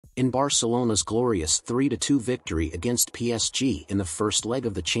In Barcelona's glorious 3-2 victory against PSG in the first leg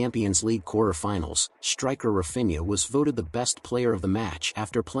of the Champions League quarter-finals, striker Raphinha was voted the best player of the match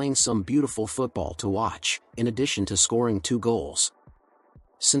after playing some beautiful football to watch, in addition to scoring 2 goals.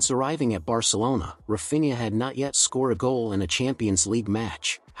 Since arriving at Barcelona, Raphinha had not yet scored a goal in a Champions League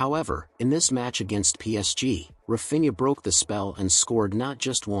match. However, in this match against PSG, Raphinha broke the spell and scored not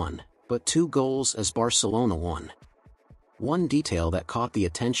just 1, but 2 goals as Barcelona won. One detail that caught the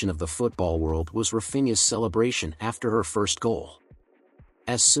attention of the football world was Raphinha's celebration after her first goal.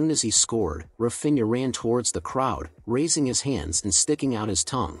 As soon as he scored, Raphinha ran towards the crowd, raising his hands and sticking out his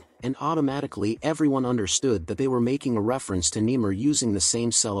tongue, and automatically everyone understood that they were making a reference to Neymar using the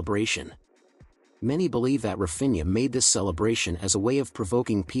same celebration. Many believe that Raphinha made this celebration as a way of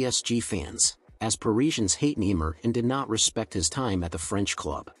provoking PSG fans, as Parisians hate Neymar and did not respect his time at the French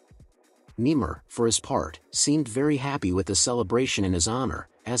club. Neymar, for his part, seemed very happy with the celebration in his honor,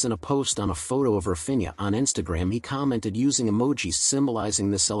 as in a post on a photo of Raphinha on Instagram he commented using emojis symbolizing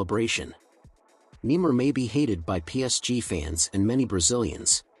the celebration. Neymar may be hated by PSG fans and many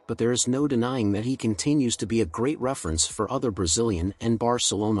Brazilians, but there is no denying that he continues to be a great reference for other Brazilian and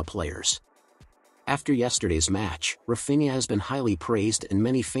Barcelona players. After yesterday's match, Raphinha has been highly praised and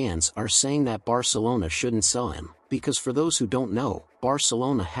many fans are saying that Barcelona shouldn't sell him, because for those who don't know,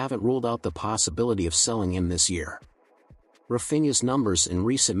 Barcelona haven't ruled out the possibility of selling him this year. Raphinha's numbers in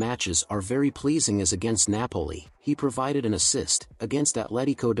recent matches are very pleasing, as against Napoli, he provided an assist. Against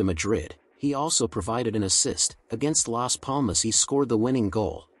Atletico de Madrid, he also provided an assist. Against Las Palmas he scored the winning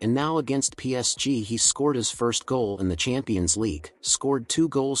goal, and now against PSG he scored his first goal in the Champions League, scored 2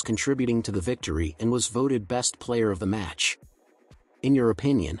 goals contributing to the victory and was voted best player of the match. In your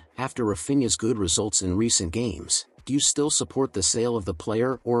opinion, after Raphinha's good results in recent games, do you still support the sale of the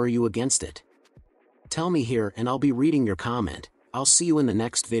player or are you against it? Tell me here and I'll be reading your comment. I'll see you in the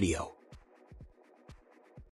next video.